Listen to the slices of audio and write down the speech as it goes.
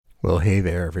Well, hey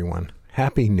there, everyone.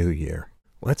 Happy New Year.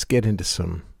 Let's get into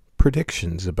some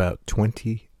predictions about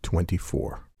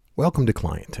 2024. Welcome to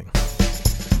Clienting.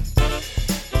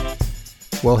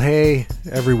 Well, hey,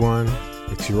 everyone.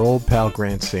 It's your old pal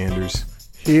Grant Sanders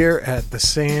here at the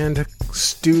Sand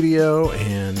Studio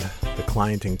and the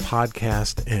Clienting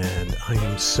Podcast, and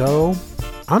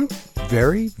I'm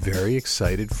very, very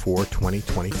excited for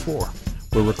 2024.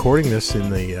 We're recording this in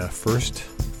the first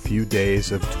few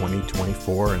days of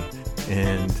 2024,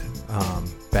 and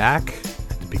back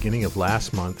at the beginning of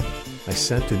last month, I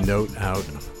sent a note out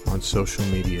on social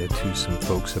media to some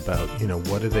folks about,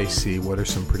 what do they see, what are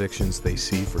some predictions they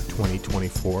see for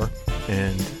 2024,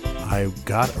 and I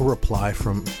got a reply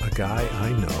from a guy I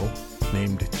know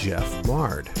named Jeff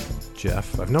Bard.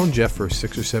 I've known Jeff for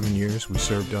 6 or 7 years. We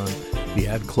served on the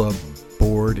ad club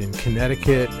board in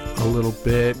Connecticut a little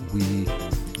bit. We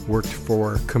worked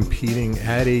for competing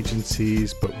ad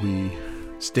agencies, but we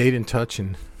stayed in touch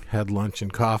and had lunch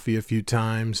and coffee a few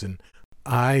times, and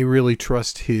I really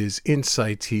trust his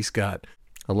insights. He's got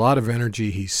a lot of energy.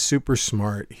 He's super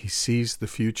smart. He sees the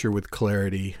future with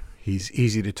clarity. He's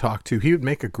easy to talk to. He would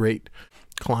make a great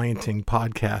Clienting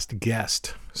podcast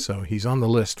guest, so he's on the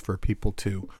list for people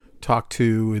to talk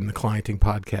to in the Clienting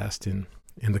podcast in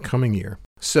the coming year.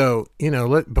 So,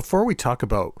 before we talk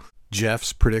about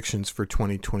Jeff's predictions for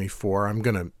 2024, I'm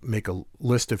going to make a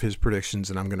list of his predictions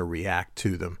and I'm going to react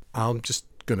to them. I'm just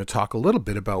going to talk a little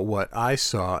bit about what I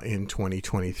saw in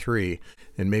 2023,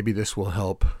 and maybe this will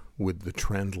help with the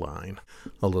trend line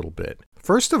a little bit.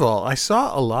 First of all, I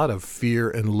saw a lot of fear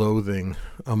and loathing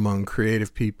among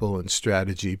creative people and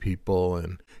strategy people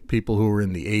and people who are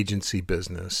in the agency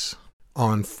business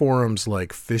on forums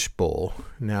like Fishbowl.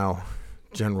 Now,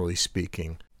 generally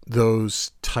speaking,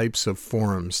 those types of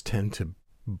forums tend to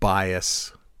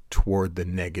bias toward the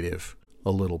negative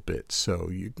a little bit. So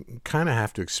you kind of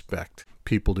have to expect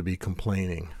people to be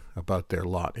complaining about their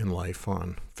lot in life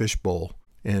on Fishbowl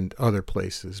and other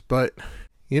places. But,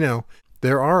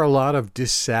 there are a lot of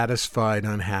dissatisfied,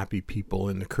 unhappy people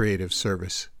in the creative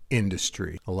service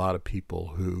industry. A lot of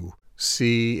people who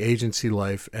see agency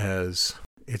life as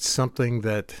it's something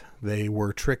that they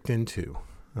were tricked into.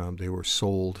 They were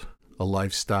sold a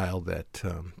lifestyle that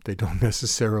they don't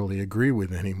necessarily agree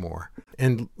with anymore.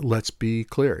 And let's be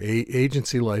clear,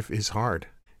 agency life is hard.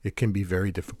 It can be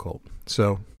very difficult.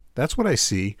 So that's what I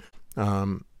see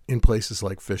in places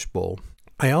like Fishbowl.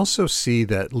 I also see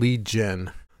that lead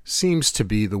gen seems to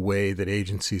be the way that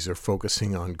agencies are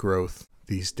focusing on growth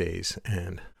these days.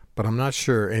 But I'm not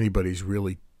sure anybody's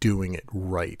really doing it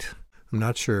right. I'm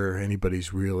not sure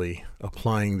anybody's really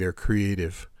applying their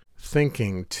creative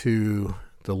thinking to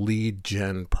the lead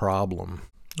gen problem.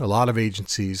 A lot of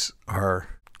agencies are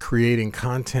creating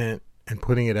content and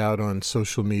putting it out on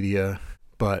social media,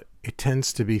 but it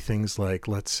tends to be things like,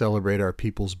 let's celebrate our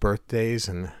people's birthdays,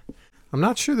 and I'm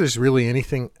not sure there's really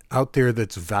anything out there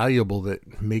that's valuable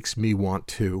that makes me want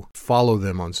to follow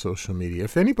them on social media.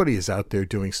 If anybody is out there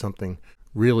doing something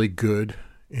really good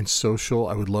in social,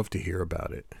 I would love to hear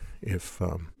about it.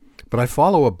 But I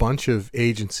follow a bunch of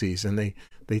agencies, and they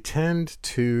tend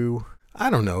to,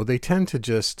 they tend to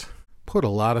just put a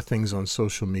lot of things on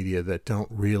social media that don't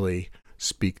really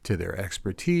speak to their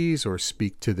expertise or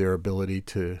speak to their ability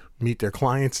to meet their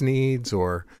clients' needs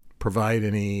or provide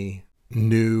any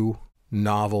new,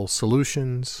 novel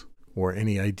solutions or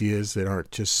any ideas that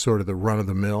aren't just sort of the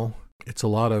run-of-the-mill. It's a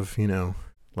lot of,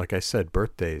 like I said,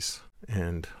 birthdays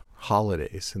and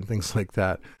holidays and things like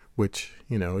that, which,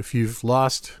 if you've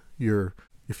lost your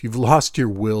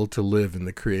will to live in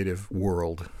the creative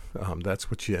world,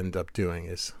 that's what you end up doing,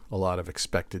 is a lot of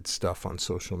expected stuff on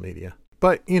social media.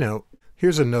 But,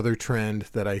 here's another trend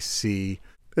that I see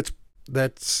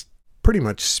that's pretty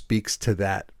much speaks to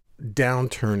that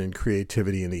downturn in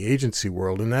creativity in the agency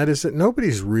world, and that is that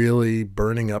nobody's really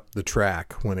burning up the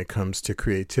track when it comes to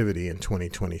creativity in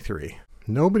 2023.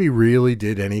 Nobody really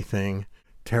did anything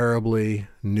terribly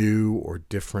new or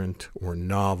different or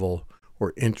novel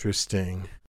or interesting.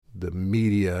 The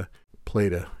media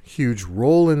played a huge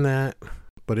role in that,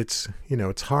 but it's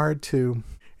hard to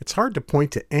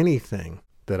point to anything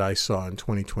that I saw in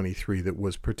 2023 that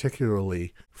was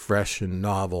particularly fresh and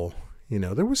novel.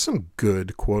 There was some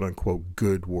good, quote unquote,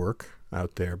 good work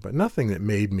out there, but nothing that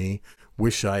made me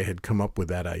wish I had come up with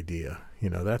that idea.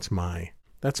 That's my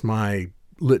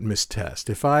litmus test.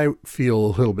 If I feel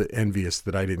a little bit envious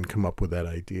that I didn't come up with that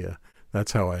idea,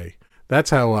 that's how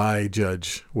I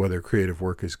judge whether creative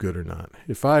work is good or not.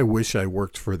 If I wish I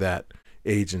worked for that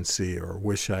agency or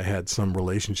wish I had some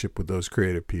relationship with those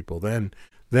creative people, then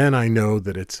I know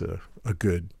that it's a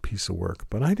good piece of work.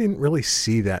 But I didn't really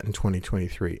see that in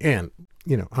 2023. And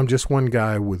I'm just one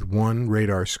guy with one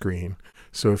radar screen.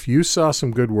 So if you saw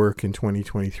some good work in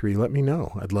 2023, let me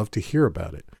know. I'd love to hear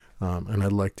about it. And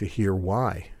I'd like to hear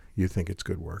why you think it's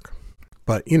good work.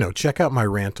 But, check out my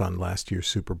rant on last year's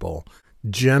Super Bowl.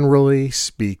 Generally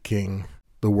speaking,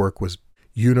 the work was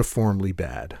uniformly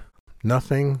bad.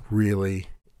 Nothing really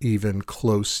even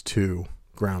close to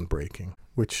groundbreaking,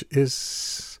 which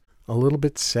is a little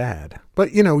bit sad.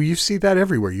 But, you see that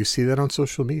everywhere. You see that on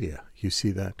social media. You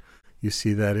see that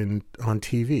on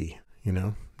TV.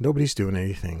 Nobody's doing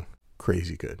anything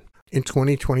crazy good. In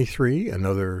 2023,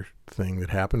 another thing that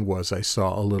happened was I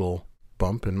saw a little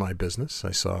bump in my business.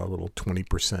 I saw a little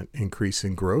 20% increase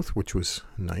in growth, which was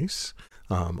nice.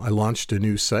 I launched a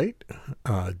new site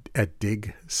at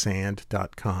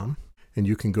digsand.com, and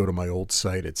you can go to my old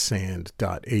site at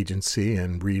sand.agency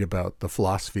and read about the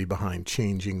philosophy behind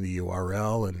changing the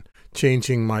URL and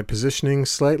changing my positioning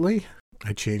slightly.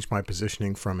 I changed my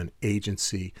positioning from an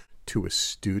agency to a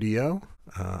studio.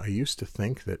 I used to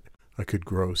think that I could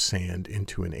grow Sand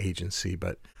into an agency,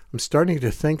 but I'm starting to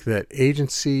think that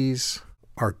agencies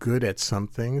are good at some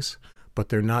things, but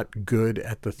they're not good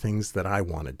at the things that I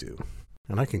want to do.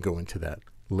 And I can go into that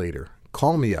later.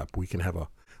 Call me up. We can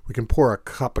pour a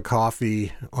cup of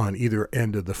coffee on either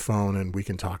end of the phone and we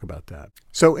can talk about that.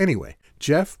 So anyway,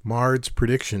 Jeff Mard's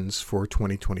predictions for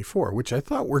 2024, which I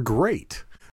thought were great.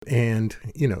 And,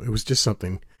 it was just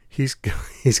something. He's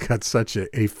got such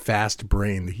a fast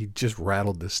brain that he just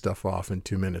rattled this stuff off in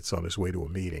 2 minutes on his way to a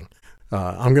meeting.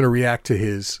 I'm going to react to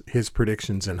his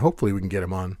predictions, and hopefully we can get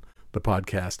him on the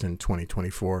podcast in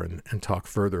 2024 and talk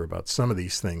further about some of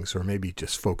these things, or maybe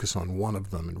just focus on one of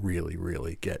them and really,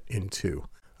 really get into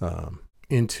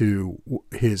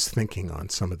his thinking on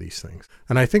some of these things.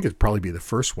 And I think it'd probably be the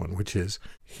first one, which is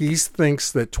he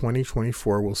thinks that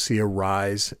 2024 will see a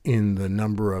rise in the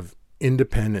number of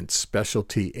independent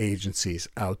specialty agencies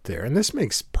out there. And this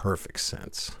makes perfect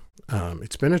sense.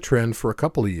 It's been a trend for a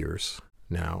couple of years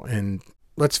now. And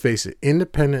let's face it,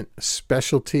 independent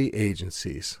specialty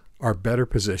agencies are better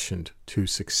positioned to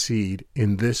succeed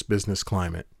in this business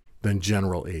climate than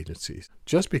general agencies,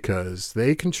 just because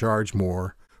they can charge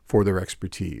more for their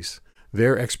expertise.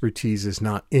 Their expertise is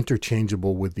not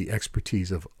interchangeable with the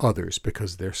expertise of others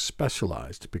because they're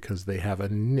specialized, because they have a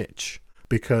niche,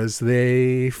 because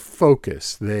they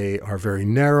focus. They are very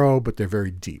narrow, but they're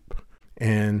very deep.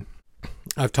 And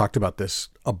I've talked about this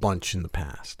a bunch in the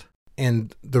past.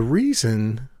 And the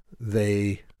reason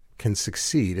they can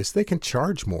succeed is they can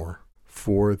charge more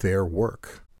for their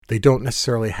work. They don't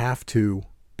necessarily have to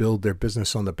build their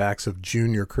business on the backs of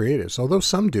junior creatives, although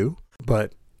some do.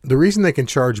 But the reason they can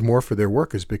charge more for their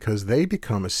work is because they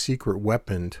become a secret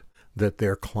weapon that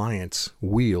their clients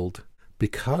wield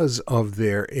because of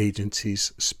their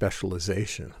agency's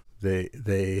specialization.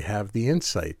 They have the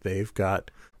insight. They've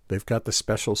got the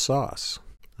special sauce.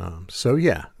 So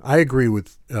yeah, I agree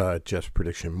with Jeff's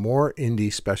prediction. More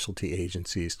indie specialty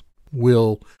agencies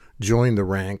will join the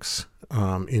ranks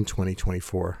in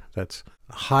 2024. That's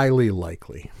highly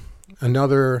likely.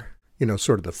 Another,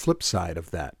 sort of the flip side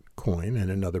of that coin, and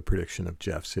another prediction of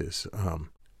Jeff's is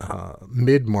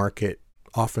mid-market,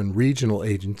 often regional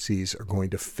agencies are going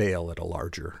to fail at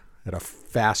a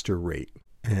faster rate.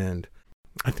 And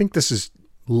I think this is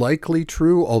likely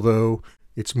true, although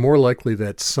it's more likely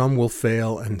that some will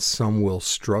fail and some will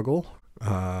struggle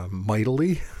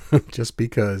mightily, just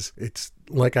because it's,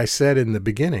 like I said in the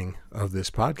beginning of this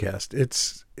podcast,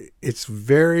 it's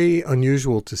very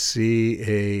unusual to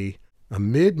see a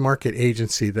mid-market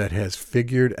agency that has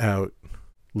figured out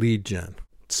lead gen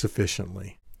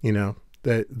sufficiently.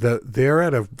 They're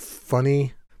at a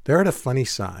funny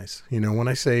size. When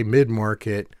I say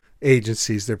mid-market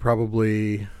agencies, they're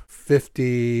probably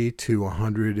 50 to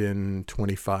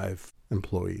 125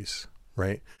 employees,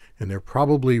 right? And they're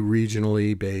probably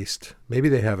regionally based. Maybe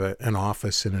they have an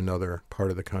office in another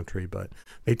part of the country, but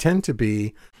they tend to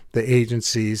be the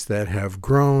agencies that have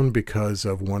grown because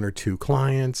of one or two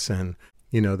clients, and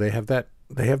they have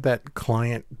that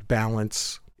client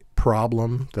balance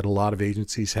problem that a lot of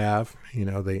agencies have.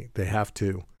 They have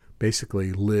to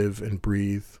basically live and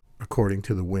breathe according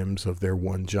to the whims of their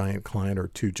one giant client or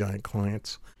two giant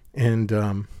clients. And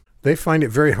they find it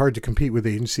very hard to compete with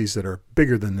agencies that are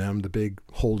bigger than them, the big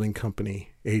holding company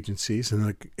agencies, and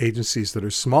the agencies that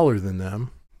are smaller than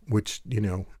them, which,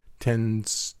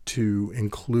 tends to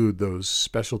include those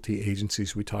specialty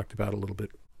agencies we talked about a little bit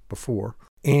before.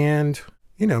 And,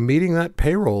 meeting that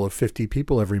payroll of 50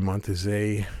 people every month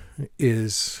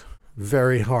is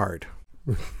very hard.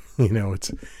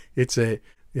 It's a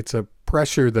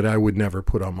pressure that I would never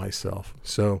put on myself.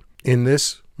 So in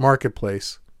this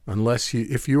marketplace,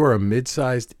 if you are a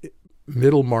mid-sized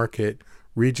middle market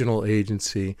regional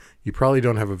agency, you probably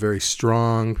don't have a very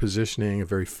strong positioning, a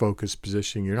very focused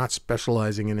positioning. You're not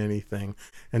specializing in anything.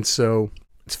 And so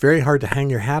it's very hard to hang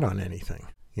your hat on anything.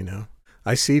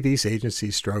 I see these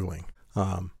agencies struggling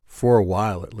for a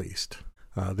while at least.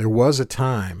 There was a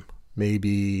time,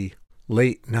 maybe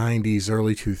late 90s,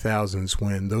 early 2000s,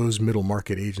 when those middle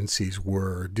market agencies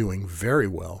were doing very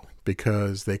well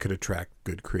because they could attract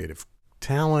good creative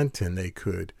talent and they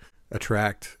could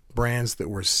attract brands that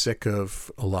were sick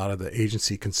of a lot of the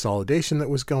agency consolidation that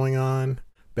was going on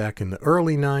back in the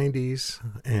early 90s.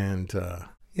 And,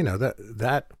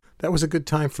 that was a good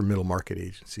time for middle market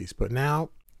agencies. But now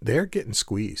they're getting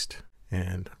squeezed.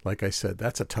 And like I said,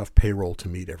 that's a tough payroll to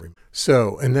meet every.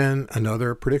 So, and then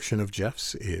another prediction of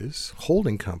Jeff's is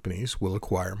holding companies will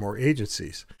acquire more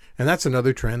agencies. And that's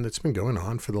another trend that's been going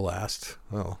on for the last,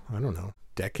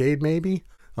 decade maybe.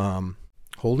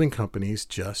 Holding companies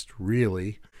just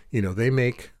really, they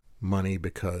make money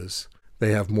because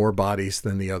they have more bodies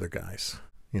than the other guys.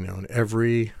 And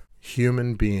every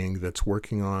human being that's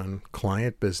working on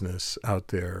client business out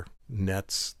there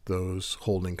nets those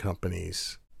holding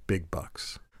companies big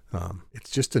bucks. It's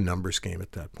just a numbers game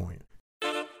at that point.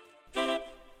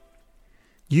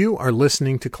 You are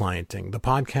listening to Clienting, the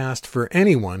podcast for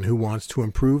anyone who wants to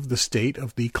improve the state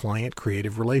of the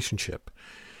client-creative relationship.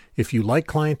 If you like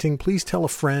clienting, please tell a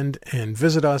friend and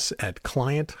visit us at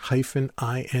client-ing.com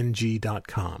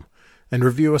and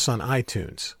review us on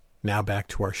iTunes. Now back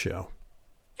to our show.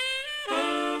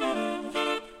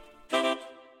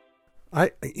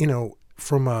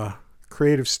 From a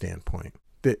creative standpoint,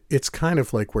 it's kind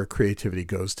of like where creativity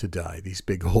goes to die. These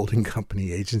big holding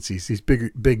company agencies, these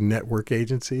big network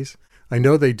agencies. I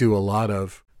know they do a lot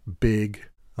of big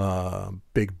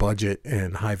budget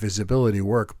and high visibility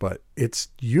work, but it's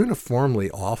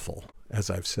uniformly awful, as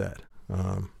I've said.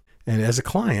 And as a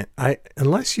client,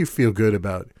 unless you feel good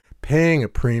about paying a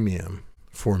premium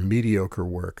for mediocre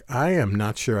work, I am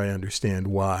not sure I understand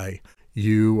why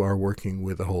you are working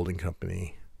with a holding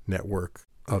company network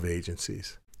of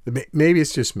agencies. Maybe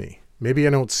it's just me. Maybe I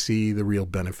don't see the real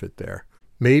benefit there.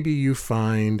 Maybe you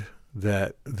find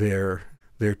that their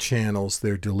channels,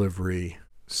 their delivery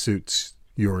suits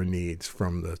your needs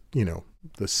from the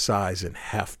size and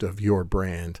heft of your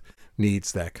brand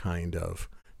needs that kind of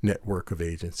network of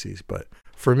agencies. But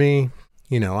for me,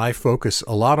 I focus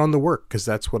a lot on the work because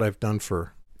that's what I've done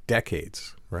for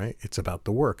decades, right? It's about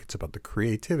the work. It's about the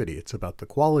creativity. It's about the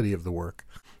quality of the work.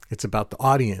 It's about the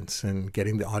audience and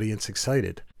getting the audience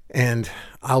excited. And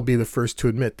I'll be the first to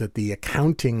admit that the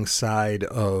accounting side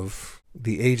of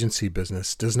the agency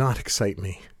business does not excite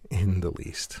me in the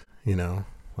least.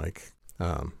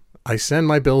 I send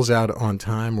my bills out on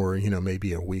time or,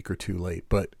 maybe a week or two late,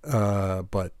 but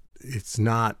it's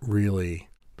not really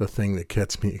the thing that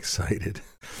gets me excited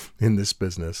in this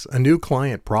business. A new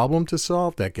client problem to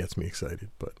solve, that gets me excited.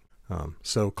 But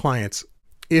so clients,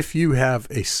 if you have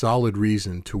a solid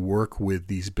reason to work with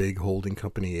these big holding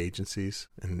company agencies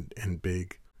and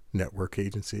big network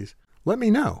agencies, let me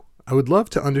know. I would love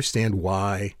to understand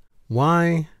why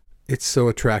it's so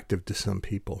attractive to some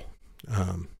people.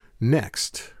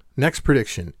 Next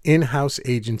prediction, in-house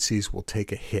agencies will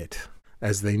take a hit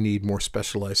as they need more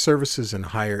specialized services and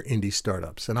hire indie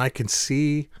startups. And I can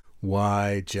see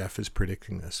why Jeff is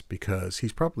predicting this because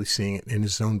he's probably seeing it in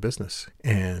his own business.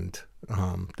 And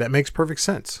that makes perfect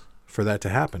sense for that to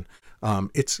happen.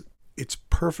 It's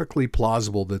perfectly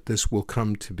plausible that this will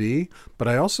come to be, but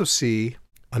I also see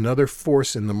another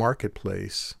force in the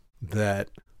marketplace that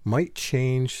might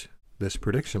change this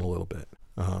prediction a little bit.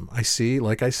 I see,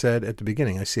 like I said at the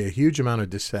beginning, I see a huge amount of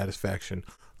dissatisfaction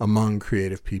among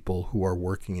creative people who are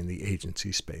working in the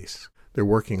agency space. They're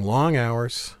working long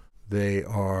hours.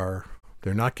 They're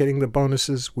not getting the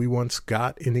bonuses we once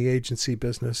got in the agency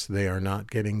business. They're not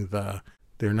getting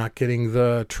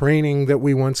the training that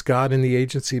we once got in the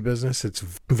agency business. It's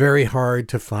very hard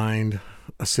to find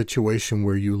a situation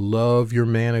where you love your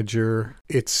manager.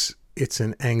 It's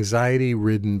an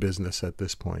anxiety-ridden business at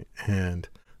this point. And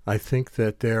I think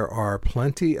that there are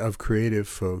plenty of creative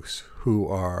folks who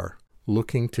are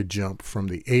looking to jump from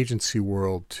the agency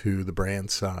world to the brand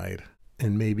side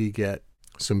and maybe get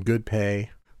some good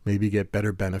pay, maybe get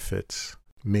better benefits,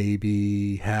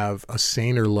 maybe have a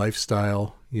saner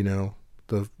lifestyle.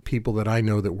 The people that I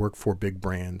know that work for big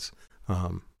brands,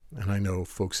 and I know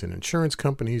folks in insurance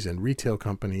companies and retail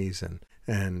companies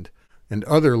and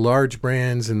other large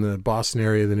brands in the Boston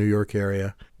area, the New York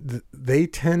area, they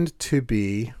tend to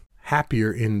be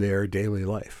happier in their daily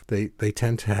life. They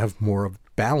tend to have more of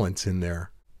balance in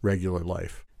their regular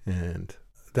life. And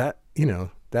that,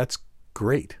 that's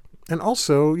great. And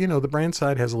also, the brand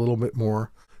side has a little bit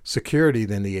more security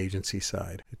than the agency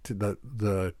side.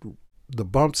 The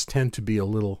bumps tend to be a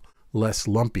little less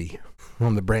lumpy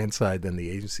on the brand side than the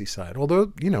agency side.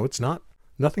 Although,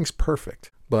 nothing's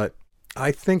perfect. But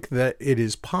I think that it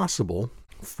is possible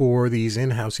for these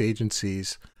in-house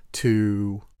agencies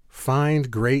to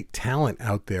find great talent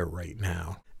out there right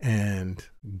now and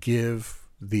give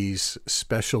these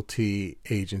specialty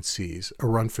agencies a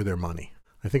run for their money.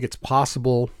 I think it's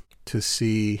possible to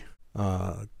see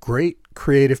great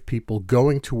creative people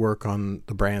going to work on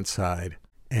the brand side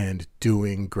and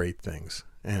doing great things.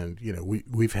 And,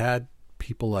 we've had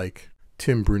people like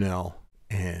Tim Brunel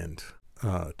and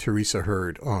Teresa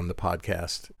Hurd on the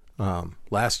podcast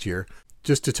last year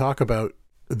just to talk about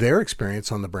their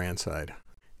experience on the brand side.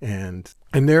 And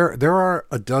there are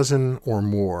a dozen or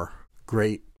more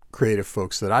great creative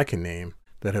folks that I can name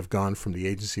that have gone from the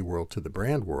agency world to the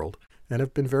brand world and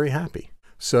have been very happy.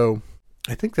 So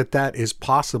I think that is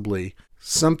possibly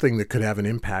something that could have an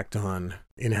impact on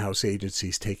in-house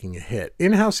agencies taking a hit.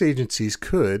 In-house agencies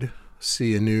could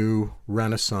see a new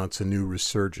renaissance, a new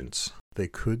resurgence. They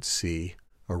could see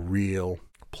a real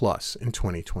plus in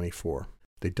 2024.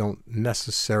 They don't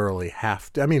necessarily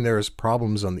have to. I mean, there's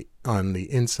problems on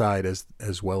the inside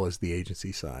as well as the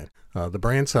agency side. The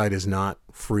brand side is not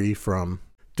free from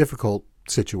difficult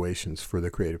situations for the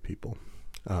creative people,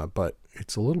 but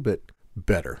it's a little bit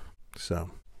better. So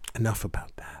enough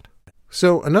about that.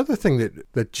 So another thing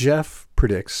that Jeff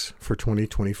predicts for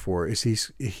 2024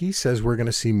 is he says we're going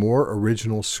to see more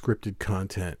original scripted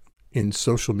content in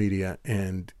social media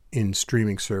and in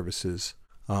streaming services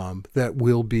that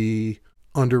will be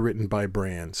underwritten by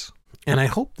brands. And I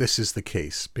hope this is the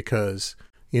case because,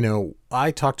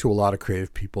 I talk to a lot of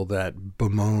creative people that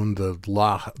bemoan the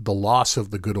loss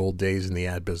of the good old days in the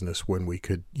ad business when we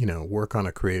could, work on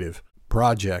a creative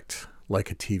project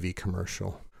like a TV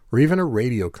commercial or even a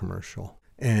radio commercial.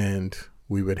 And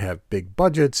we would have big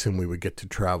budgets and we would get to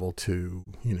travel to,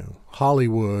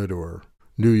 Hollywood or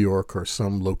New York or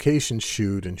some location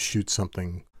shoot and shoot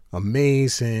something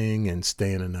amazing and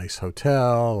stay in a nice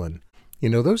hotel. And,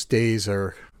 those days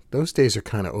are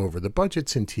kind of over. The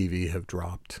budgets in TV have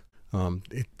dropped.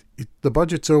 The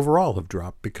budgets overall have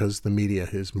dropped because the media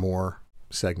is more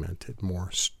segmented, more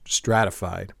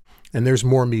stratified. And there's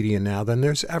more media now than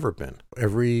there's ever been.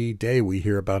 Every day we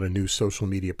hear about a new social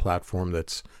media platform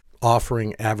that's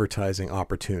offering advertising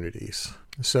opportunities.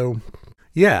 So,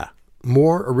 yeah,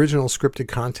 more original scripted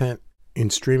content in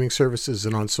streaming services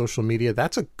and on social media,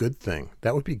 that's a good thing.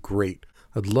 That would be great.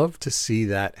 I'd love to see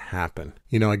that happen.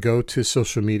 I go to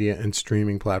social media and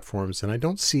streaming platforms and I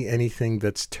don't see anything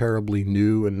that's terribly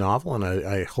new and novel. And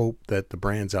I hope that the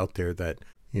brands out there that,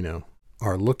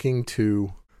 are looking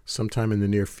to sometime in the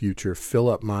near future fill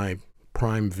up my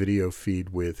Prime Video feed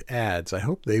with ads, I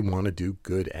hope they want to do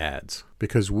good ads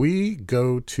because we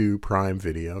go to Prime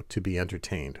Video to be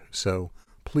entertained. So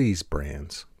please,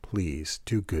 brands, please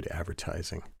do good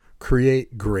advertising.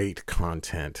 Create great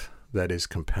content that is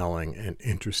compelling and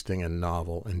interesting and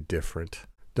novel and different.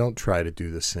 Don't try to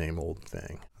do the same old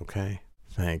thing, okay?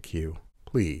 Thank you.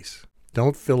 Please,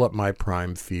 don't fill up my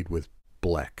Prime feed with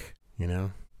bleck,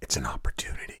 It's an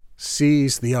opportunity.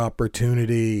 Seize the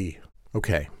opportunity.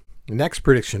 Okay, next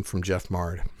prediction from Jeff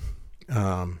Mard.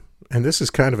 And this is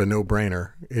kind of a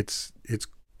no-brainer. It's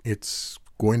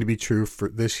going to be true for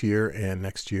this year and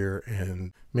next year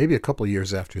and maybe a couple of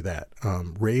years after that.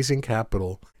 Raising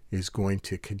capital is going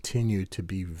to continue to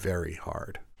be very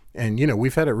hard. And,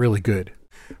 we've had it really good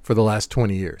for the last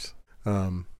 20 years.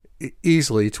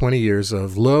 Easily 20 years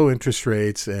of low interest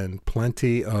rates and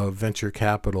plenty of venture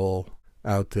capital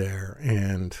out there.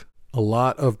 And a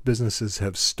lot of businesses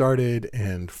have started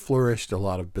and flourished. A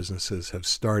lot of businesses have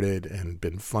started and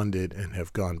been funded and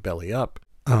have gone belly up.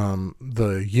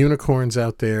 The unicorns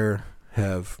out there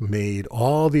have made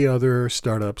all the other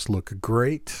startups look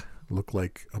great, look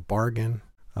like a bargain.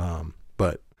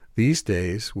 But these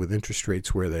days, with interest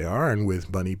rates where they are and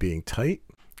with money being tight,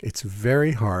 it's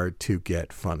very hard to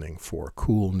get funding for a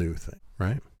cool new thing,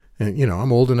 right? And,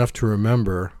 I'm old enough to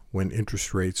remember when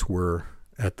interest rates were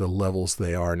at the levels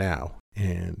they are now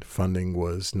and funding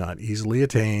was not easily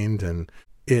attained and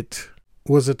it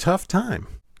was a tough time,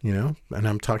 and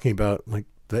I'm talking about like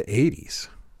the 80s,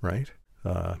 right?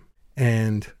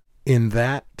 And in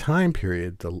that time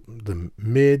period, the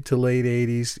mid to late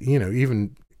 80s,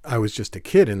 even I was just a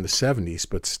kid in the 70s,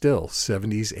 but still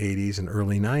 70s, 80s, and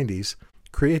early 90s,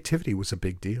 creativity was a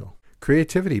big deal.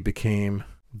 Creativity became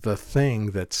the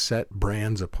thing that set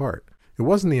brands apart. It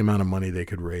wasn't the amount of money they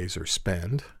could raise or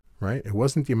spend, right? It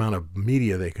wasn't the amount of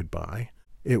media they could buy.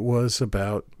 It was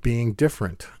about being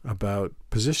different, about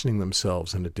positioning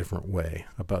themselves in a different way,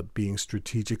 about being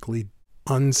strategically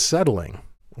unsettling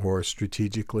or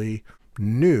strategically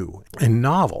new and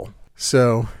novel.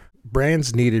 So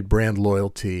brands needed brand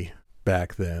loyalty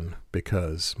back then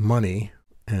because money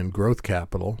and growth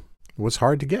capital was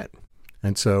hard to get.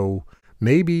 And so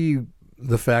maybe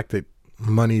the fact that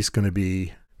money's going to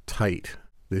be tight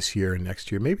this year and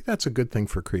next year, maybe that's a good thing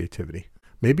for creativity.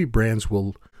 Maybe brands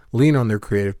will lean on their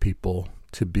creative people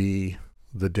to be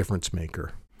the difference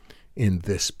maker in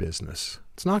this business.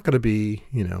 It's not going to be,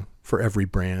 for every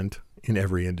brand in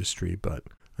every industry, but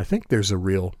I think there's a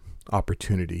real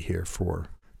opportunity here for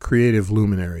creative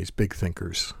luminaries, big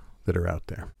thinkers that are out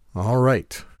there. All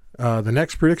right. The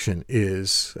next prediction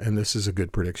is, and this is a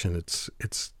good prediction,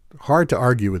 it's hard to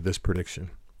argue with this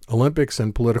prediction. Olympics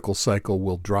and political cycle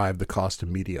will drive the cost of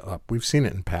media up. We've seen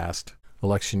it in past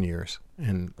election years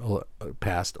and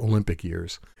past Olympic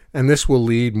years. And this will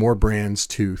lead more brands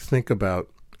to think about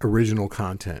original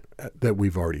content that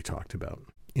we've already talked about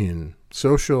in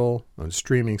social, on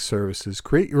streaming services.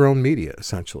 Create your own media,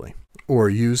 essentially, or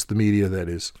use the media that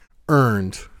is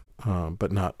earned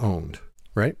but not owned,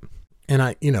 right? And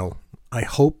I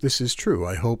hope this is true.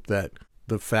 I hope that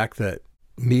the fact that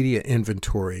media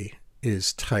inventory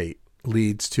is tight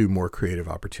leads to more creative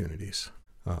opportunities.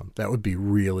 That would be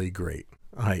really great.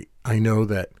 I know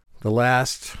that the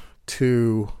last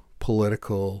two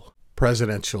political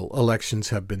presidential elections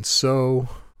have been so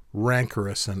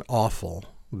rancorous and awful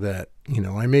that,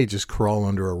 I may just crawl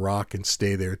under a rock and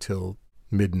stay there till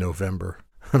mid-November.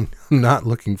 I'm not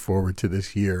looking forward to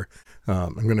this year.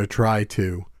 I'm going to try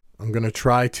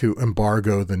to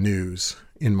embargo the news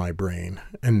in my brain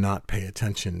and not pay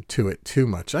attention to it too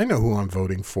much. I know who I'm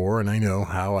voting for and I know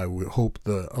how I would hope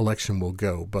the election will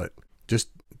go, but just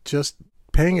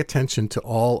paying attention to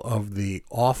all of the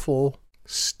awful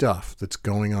stuff that's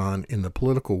going on in the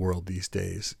political world these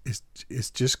days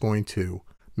is just going to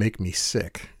make me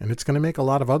sick, and it's going to make a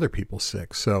lot of other people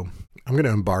sick. So I'm going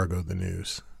to embargo the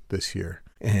news this year.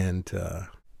 And,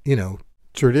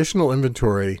 traditional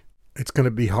inventory, it's going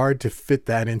to be hard to fit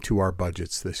that into our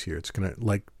budgets this year. It's going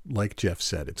to, like Jeff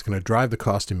said, it's going to drive the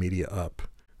cost of media up.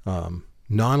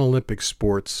 Non-Olympic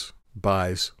sports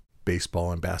buys,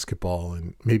 baseball and basketball,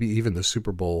 and maybe even the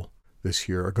Super Bowl this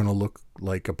year are going to look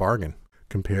like a bargain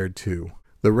compared to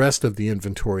the rest of the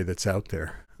inventory that's out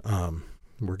there.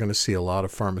 We're going to see a lot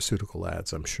of pharmaceutical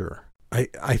ads, I'm sure.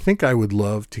 I think I would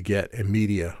love to get a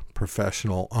media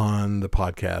professional on the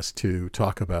podcast to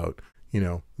talk about,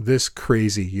 this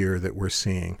crazy year that we're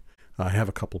seeing. I have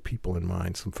a couple people in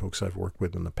mind, some folks I've worked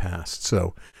with in the past,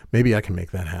 so maybe I can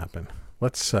make that happen.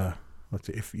 Let's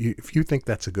if you think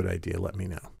that's a good idea, let me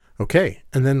know. Okay,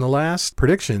 and then the last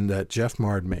prediction that Jeff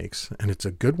Mard makes, and it's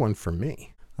a good one for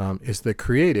me, is that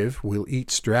creative will eat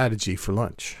strategy for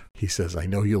lunch. He says, I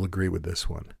know you'll agree with this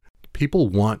one. People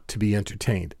want to be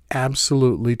entertained.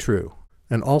 Absolutely true.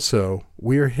 And also,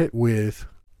 we are hit with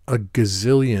a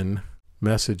gazillion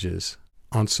messages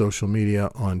on social media,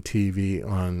 on TV,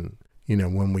 on,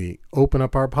 when we open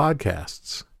up our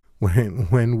podcasts,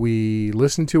 when we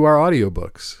listen to our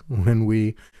audiobooks, when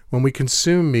we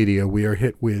consume media, we are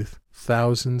hit with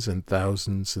thousands and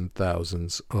thousands and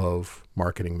thousands of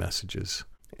marketing messages.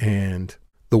 And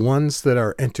the ones that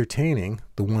are entertaining,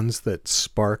 the ones that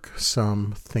spark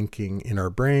some thinking in our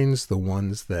brains, the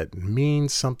ones that mean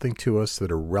something to us,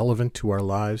 that are relevant to our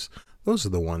lives, those are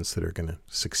the ones that are going to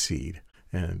succeed.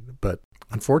 But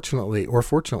unfortunately, or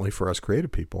fortunately for us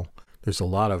creative people, there's a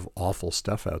lot of awful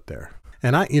stuff out there.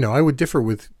 And I would differ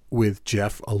with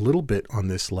Jeff a little bit on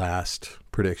this last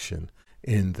prediction,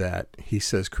 in that he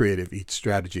says creative eats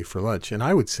strategy for lunch. And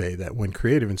I would say that when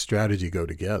creative and strategy go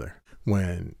together,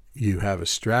 when you have a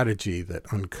strategy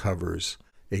that uncovers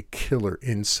a killer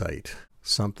insight,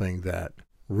 something that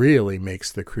really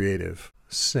makes the creative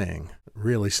sing,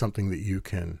 really something that you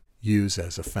can use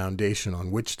as a foundation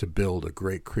on which to build a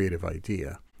great creative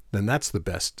idea, then that's the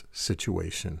best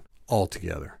situation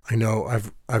altogether. I know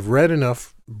I've read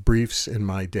enough briefs in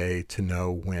my day to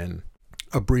know when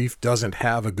a brief doesn't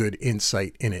have a good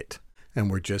insight in it and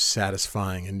we're just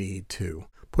satisfying a need to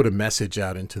put a message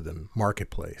out into the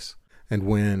marketplace. And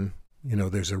when,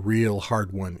 there's a real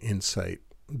hard-won insight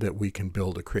that we can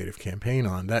build a creative campaign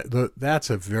on, that's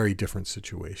a very different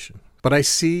situation. But I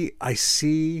see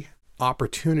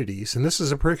opportunities, and this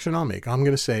is a prediction I'll make. I'm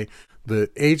going to say the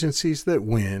agencies that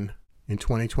win in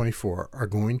 2024 are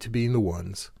going to be the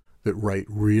ones that write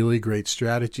really great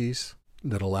strategies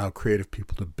that allow creative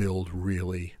people to build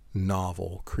really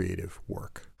novel creative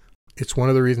work. It's one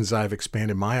of the reasons I've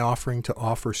expanded my offering to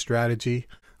offer strategy.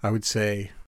 I would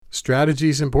say strategy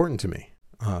is important to me.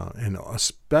 and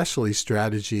especially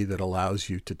strategy that allows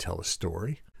you to tell a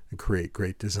story and create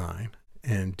great design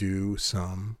and do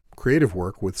some creative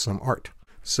work with some art.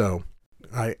 So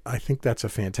I think that's a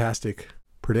fantastic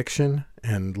prediction,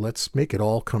 and let's make it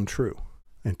all come true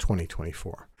in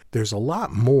 2024. There's a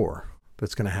lot more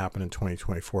that's going to happen in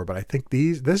 2024, but I think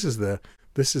this is the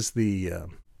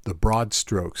broad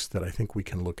strokes that I think we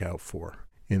can look out for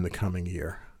in the coming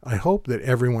year. I hope that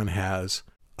everyone has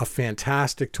a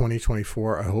fantastic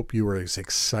 2024. I hope you are as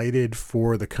excited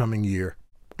for the coming year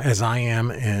as I am,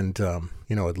 and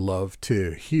I'd love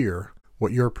to hear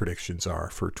what your predictions are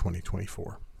for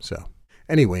 2024. So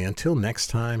anyway, until next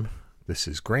time, this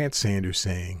is Grant Sanders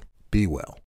saying, be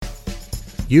well.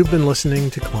 You've been listening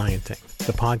to Clienting,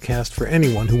 the podcast for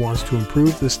anyone who wants to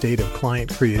improve the state of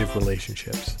client-creative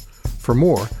relationships. For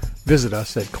more, visit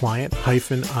us at client-ing.com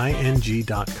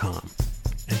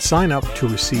and sign up to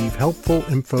receive helpful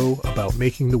info about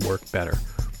making the work better.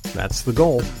 That's the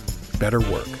goal, better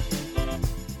work.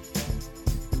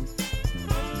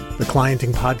 The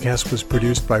Clienting podcast was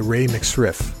produced by Ray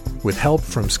McSriff, with help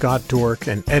from Scott Dork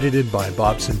and edited by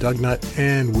Bobson Dugnut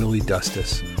and Willie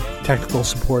Dustis. Technical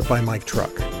support by Mike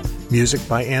Truck. Music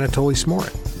by Anatoly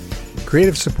Smorin.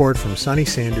 Creative support from Sonny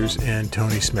Sanders and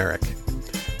Tony Smerick.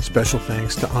 Special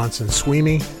thanks to Anson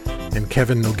Sweeney and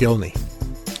Kevin Nogilny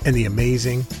and the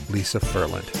amazing Lisa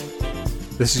Furland.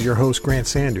 This is your host, Grant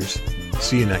Sanders.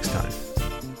 See you next time.